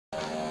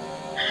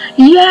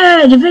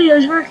Yeah, the video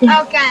is working.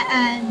 Okay,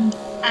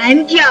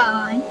 I'm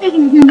John.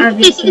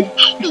 Obviously.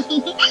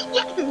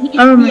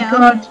 Oh my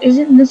god,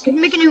 isn't this...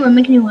 Make a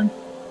new one.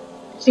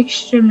 It's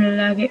extremely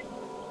laggy.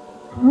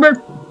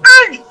 But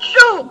it's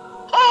so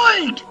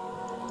old.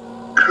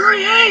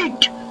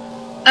 Create.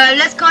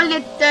 Let's call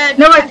it the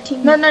tag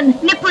team. No.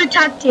 Nipple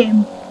tag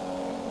team.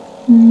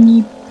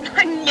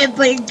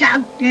 Nipple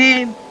tag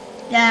team.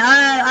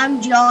 Yeah,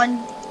 I'm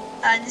John.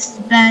 This is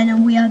Ben,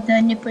 and we are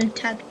the nipple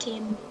tag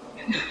team.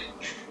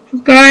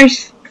 Of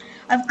course,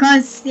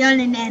 the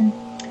only name.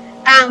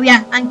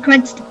 Yeah, and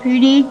Crunch the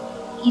Pootie.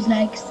 He's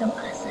like so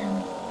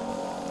awesome.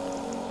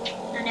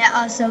 And I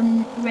also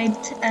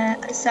raped.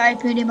 Sorry,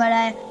 Pootie, but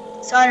I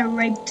sort of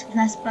raped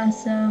Vespa,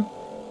 so.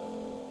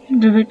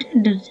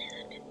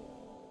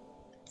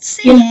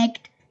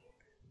 Select.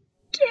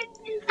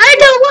 I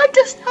don't want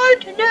to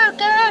start a new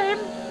game.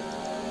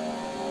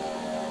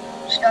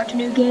 Start a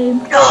new game.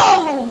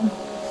 No!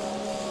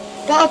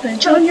 Stop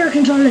it. turn your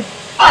controller.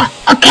 Oh,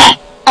 okay.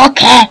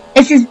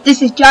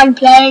 This is John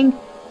playing.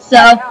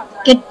 So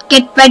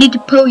get ready to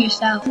pull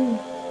yourself.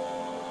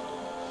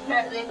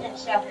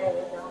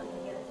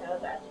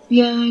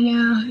 Yeah, I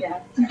know.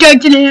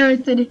 Don't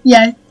inherit it.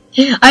 Yeah.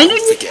 I know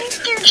you can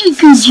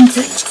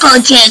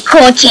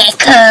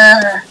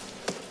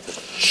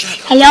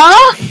Hello? I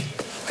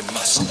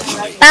must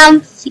hurry. My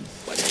name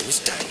is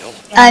Daniel.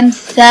 I'm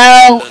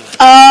so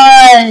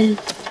old. And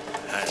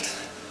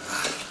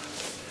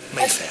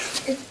Mayfair.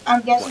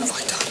 What have I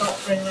done?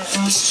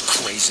 This is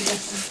crazy.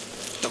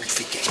 Don't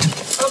forget. I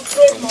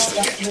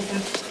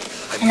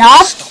Hello?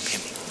 must stop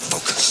him.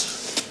 Focus.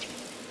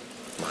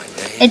 My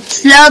name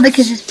It's slow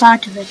because it's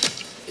part of it.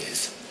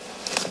 is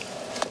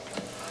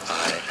I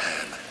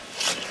am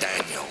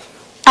Daniel.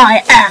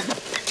 I am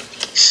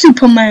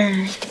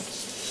Superman.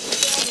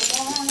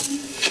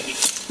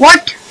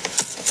 What?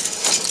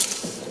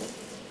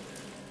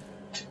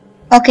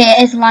 Okay,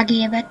 it's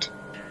laggy a bit.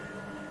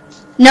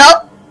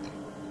 No.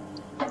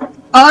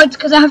 Oh, it's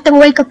because I have to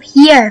wake up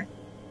here.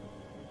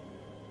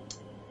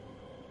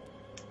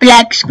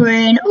 Black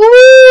screen.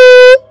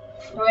 Ooh.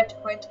 Wait.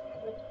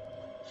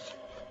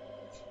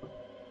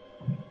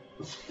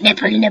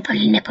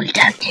 Nipple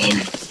tag team.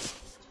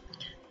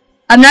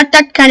 I'm not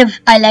that kind of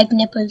I like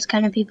nipples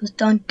kind of people.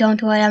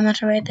 Don't worry, I'm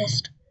not a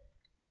rapist.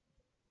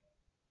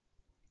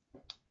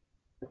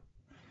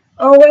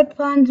 Oh wait,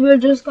 fans, we're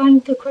just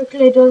going to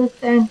quickly do it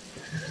then.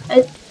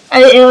 It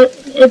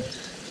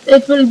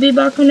will be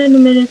back in a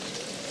minute.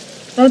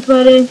 Don't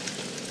worry.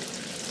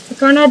 I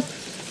cannot.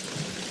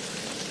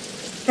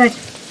 Right,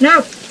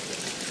 no.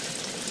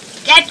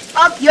 Get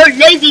up, you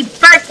lazy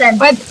person!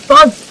 Wait,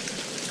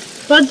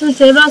 Buzz will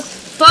save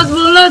us. Buzz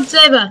will not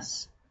save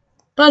us.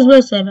 Buzz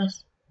will save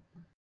us.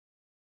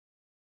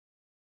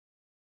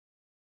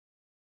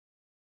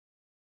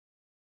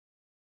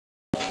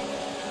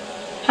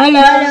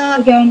 Hello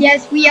again.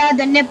 Yes, we are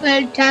the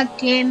nipple tag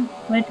team.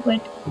 Wait.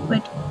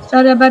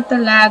 Sorry about the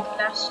lag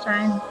last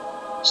time.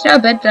 Still a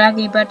bit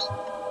laggy, but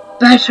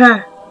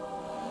better.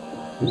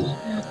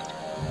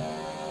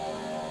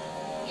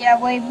 Yeah,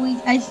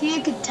 I see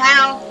you can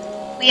tell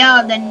we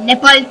are the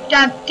nipple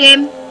tag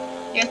team.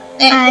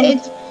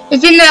 It's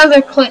in the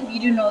other clip, you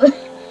do know that.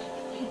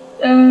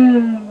 Oh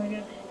my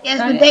god. Yes,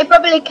 but they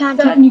probably can't.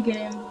 Start a new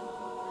game.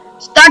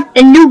 Start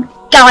a new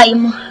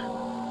game.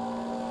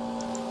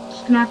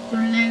 Not to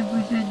live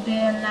with a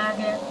day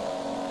laggy.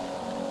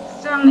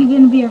 It's only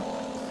gonna be a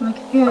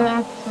few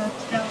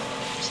episodes though.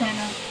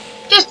 Channel.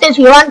 Just if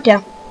you want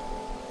to.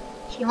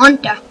 If you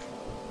want to.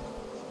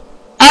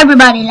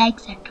 Everybody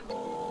likes it.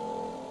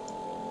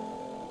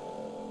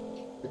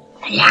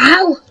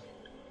 Hello?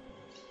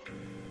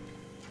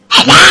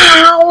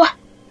 Hello?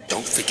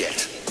 Don't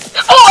forget.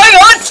 Oh my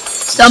god!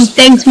 Some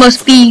things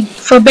must be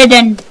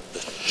forbidden.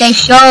 They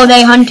show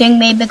they're hunting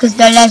me because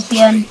they're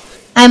lesbian.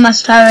 I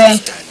must hurry.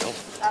 Daniel.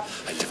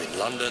 I live in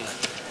London.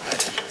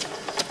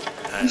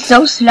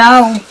 So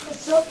slow.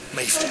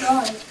 Mayfair.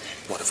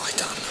 What have I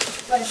done?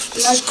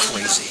 This is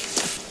crazy.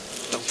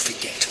 Don't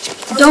forget.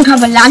 I don't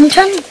have a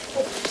lantern?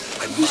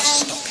 I must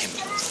stop him.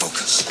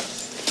 Focus.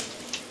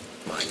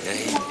 My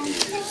name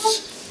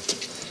is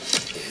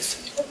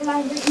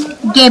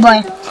Gay boy. I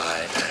am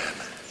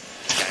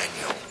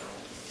Daniel.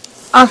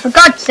 Oh, for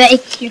God's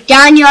sake, you're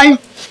Daniel.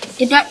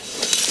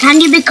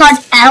 Can you be called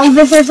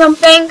Elvis or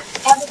something?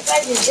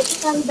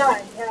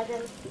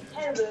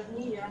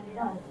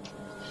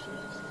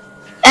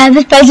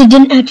 Elvis Presley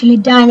didn't actually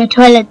die in a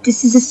toilet.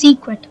 This is a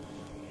secret.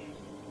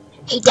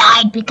 He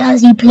died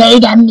because he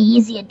played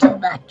amnesia too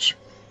much.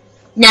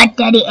 Not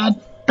that he ate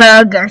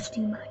burgers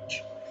too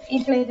much.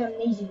 He played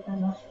amnesia too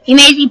much.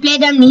 He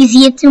played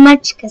amnesia too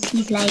much because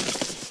he's like,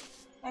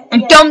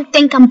 and don't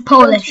think I'm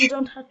Polish. You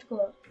don't have to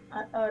go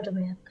all the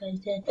way up because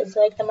it's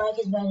like the mic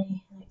is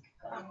very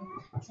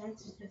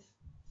sensitive.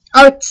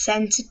 Oh, it's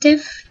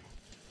sensitive.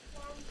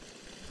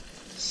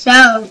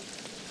 So,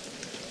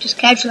 just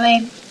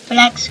casually,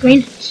 black screen.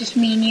 It's just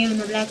me and you on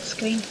the black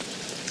screen.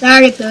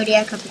 Sorry, Cody,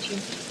 I copied you.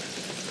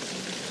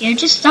 You're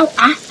just so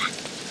awesome.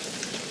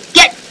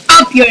 Get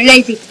up, you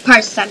lazy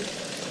person.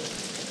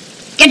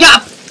 Get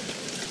up!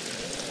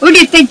 Who do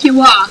you think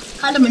you are?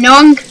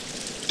 Kalamanong?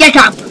 Get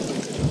up!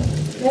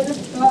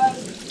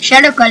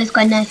 Shadow call is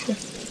quite nice.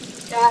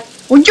 Dad.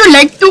 Would you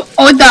like to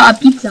order a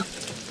pizza?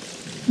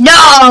 No,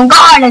 I'm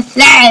going to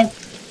sleep.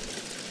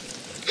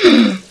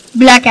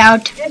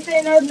 Blackout. If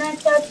they know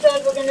next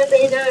episode, we're gonna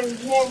be doing,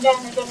 me and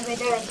Dan are gonna be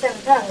doing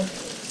 7 times.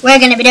 We're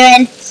going to be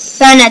doing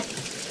Sonnet.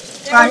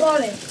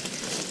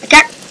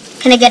 Okay.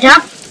 Can I get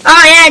up?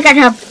 Oh yeah, I got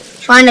up.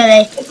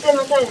 Finally. It's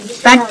 7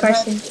 times. Bad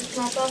person. It's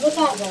not It's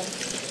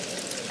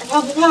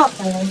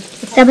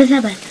Saba.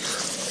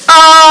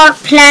 Oh,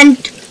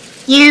 Plant.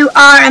 You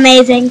are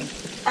amazing.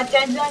 I've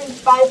done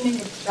 5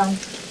 minutes, John.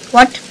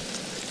 What?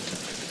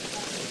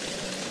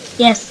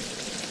 Yes.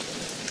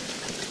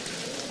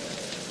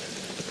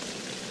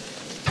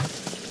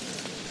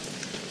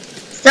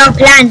 So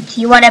Plant,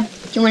 you wanna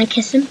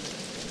kiss him?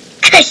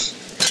 Kiss!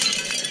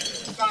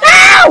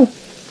 Ow!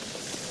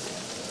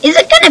 Is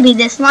it gonna be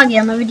this laggy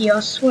on the video?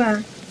 I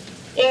swear.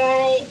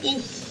 Yeah,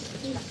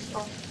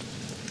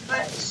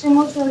 but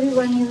similarly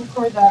when you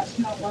record that, it's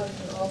not loud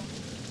at all.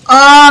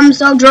 I'm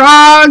so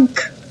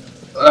drunk.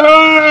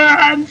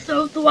 I'm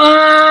so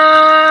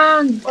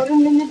drunk. What a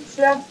minute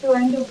left to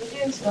end the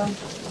video, so.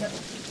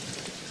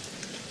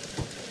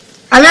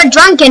 I'm not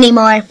drunk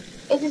anymore.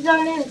 It is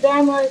on his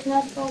demo, it's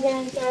not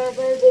going to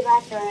be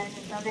better, and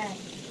it's not in.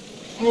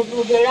 And it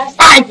will be less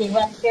easy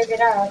once we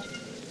figure out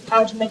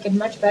how to make it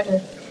much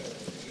better.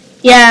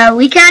 Yeah,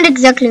 we can't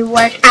exactly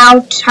work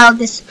out how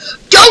this.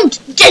 Don't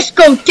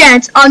disco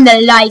dance on the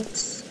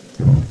lights.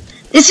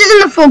 This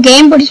isn't the full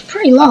game, but it's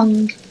pretty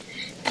long.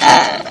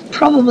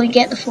 Probably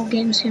get the full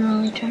game sooner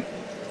or later.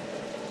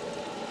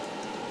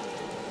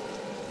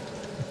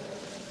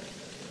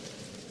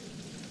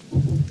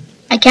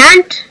 I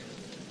can't.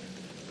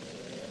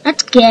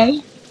 That's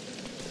gay.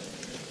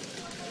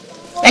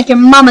 Like your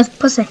mama's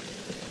pussy.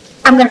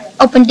 I'm gonna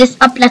open this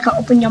up like I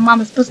open your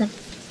mama's pussy.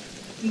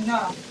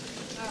 No.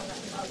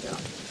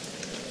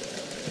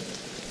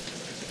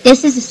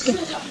 This is a skip.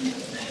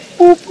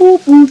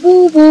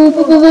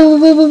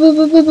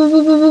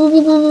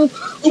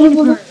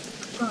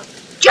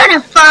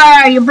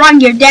 Jennifer, you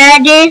brought your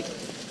daddy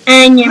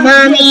and your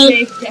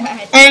mommy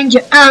and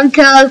your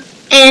uncle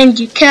and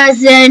your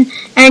cousin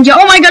and your.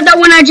 Oh my god, that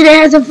one actually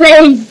has a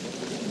face.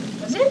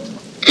 Was it?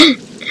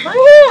 Oh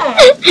yeah.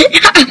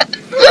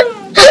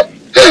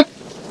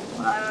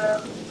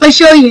 I'll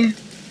show you.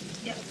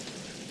 Yeah.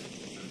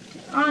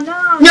 Oh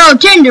no. No,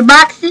 tinder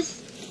boxes.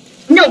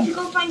 No. You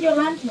go find your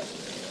lantern.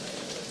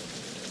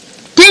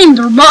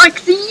 Tinder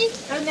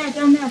boxes.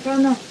 Down there.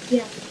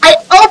 Yeah. I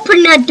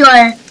opened that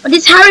door, but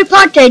it's Harry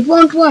Potter. It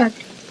won't work.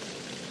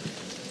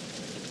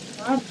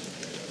 What?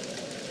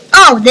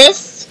 Oh,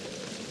 this.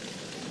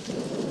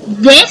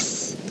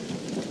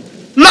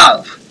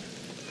 Move.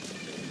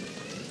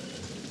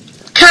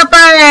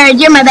 Copper,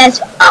 you're my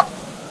best. Oh.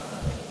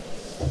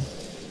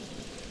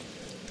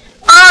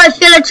 Oh, I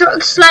feel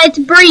a slight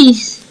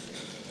breeze.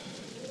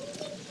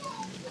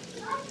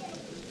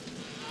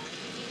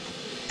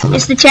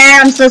 It's the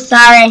chair, I'm so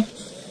sorry.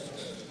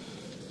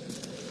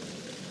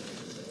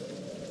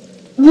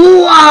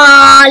 Whoa,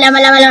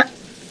 lava.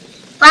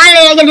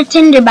 Finally, I get a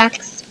tinder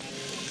box.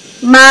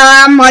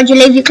 Mom, why'd you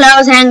leave your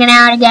clothes hanging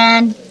out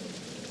again?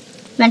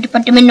 Meant to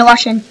put them in the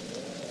washing.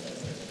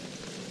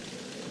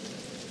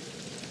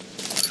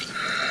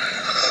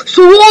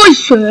 So I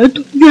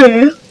said,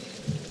 yeah.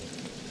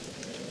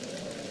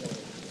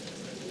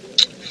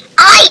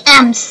 I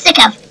am sick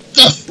of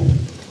this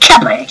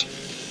cupboard.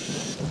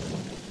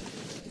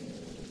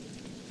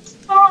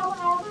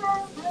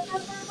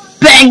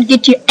 Bang,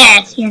 get your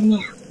ass here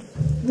now.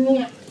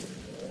 Yeah.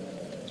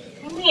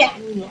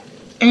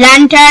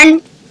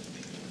 Lantern.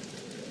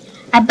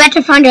 I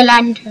better find a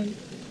lantern.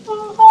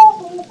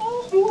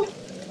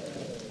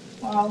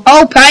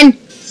 Open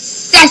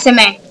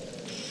sesame.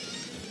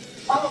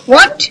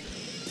 What?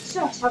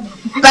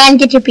 Bang,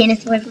 get your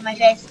penis away from my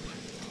face.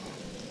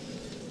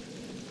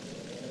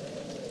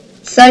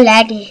 So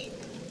laggy.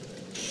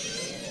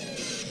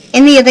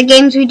 In the other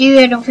games we do,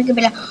 I don't think it'll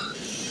be like,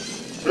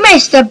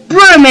 Mr.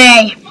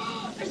 Broomy!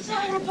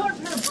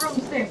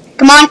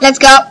 Come on, let's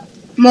go.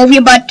 Move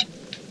your butt.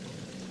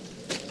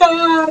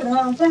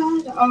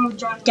 Oh,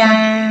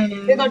 John.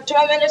 We got 2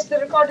 minutes to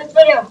record this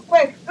video.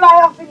 Quick,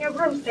 fly off in your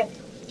broomstick.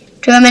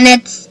 2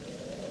 minutes.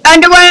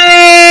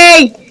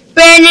 Underway!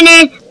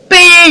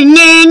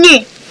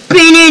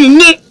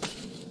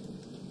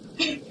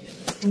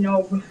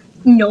 No.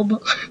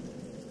 Noble.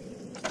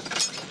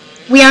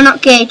 We are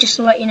not gay, just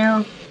to let you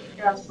know.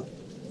 Yes.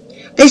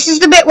 This is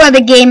the bit where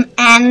the game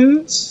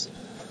ends.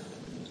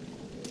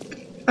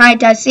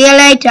 Right, I'll see you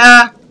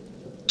later.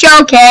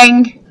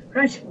 Joking.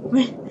 Right.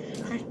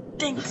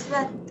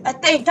 I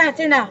think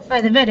that's enough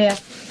for the video.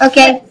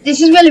 Okay,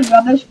 this is really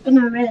rubbish, but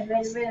no, really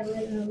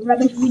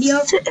rubbish video.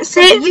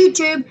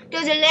 YouTube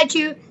doesn't let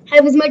you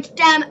have as much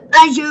time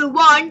as you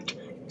want.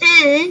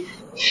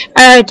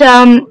 Alright,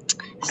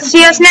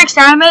 see us next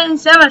time in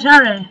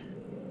Cemetery.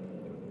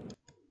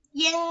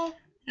 Yeah.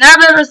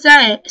 Never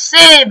say it.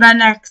 Say it by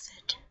next.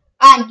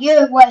 And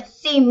you will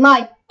see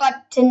my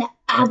button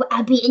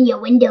I'll be in your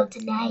window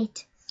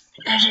tonight.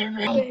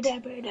 Tonight.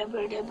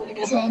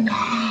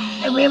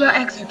 Where about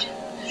exit?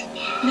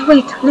 No,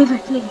 wait, leave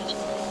it. Tonight.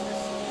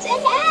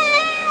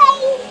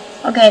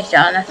 Okay,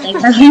 Sean, I think.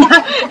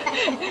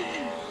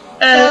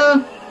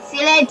 So, see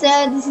you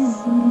later. This is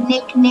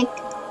Nick,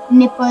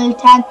 Nipple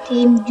Tag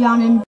Team, John and